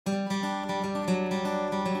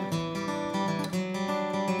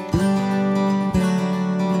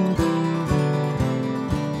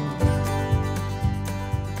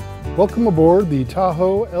Welcome aboard the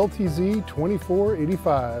Tahoe LTZ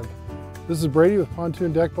 2485. This is Brady with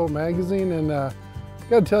Pontoon Deck Boat Magazine, and I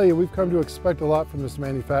gotta tell you, we've come to expect a lot from this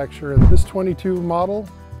manufacturer. This 22 model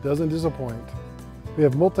doesn't disappoint. We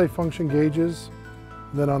have multi-function gauges.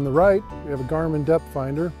 And then on the right, we have a Garmin depth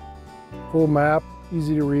finder, full map,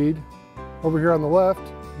 easy to read. Over here on the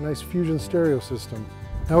left, a nice Fusion stereo system.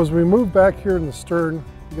 Now as we move back here in the stern,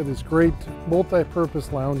 we got this great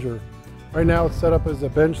multi-purpose lounger. Right now it's set up as a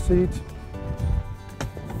bench seat.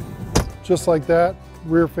 Just like that,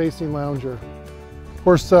 rear-facing lounger. Of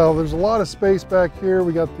course, there's a lot of space back here.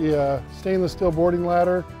 We got the stainless steel boarding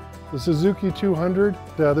ladder, the Suzuki 200.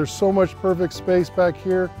 There's so much perfect space back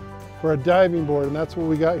here for a diving board, and that's what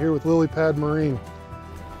we got here with Lily Pad Marine.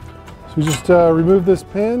 So we just remove this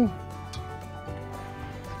pin,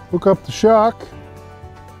 hook up the shock.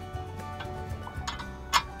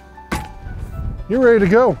 You're ready to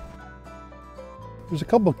go. There's a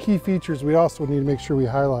couple of key features we also need to make sure we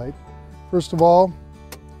highlight. First of all,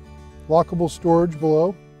 lockable storage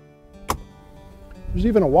below. There's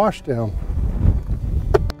even a washdown.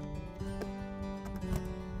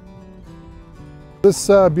 This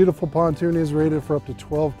beautiful pontoon is rated for up to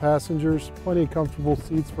 12 passengers, plenty of comfortable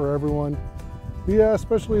seats for everyone. We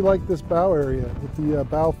especially like this bow area with the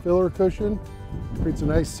bow filler cushion. Creates a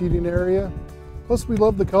nice seating area. Plus we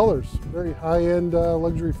love the colors, very high-end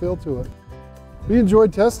luxury feel to it. We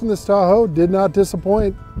enjoyed testing this Tahoe, did not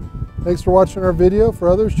disappoint. Thanks for watching our video. For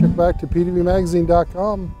others, check back to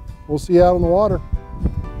pdvmagazine.com. We'll see you out on the water.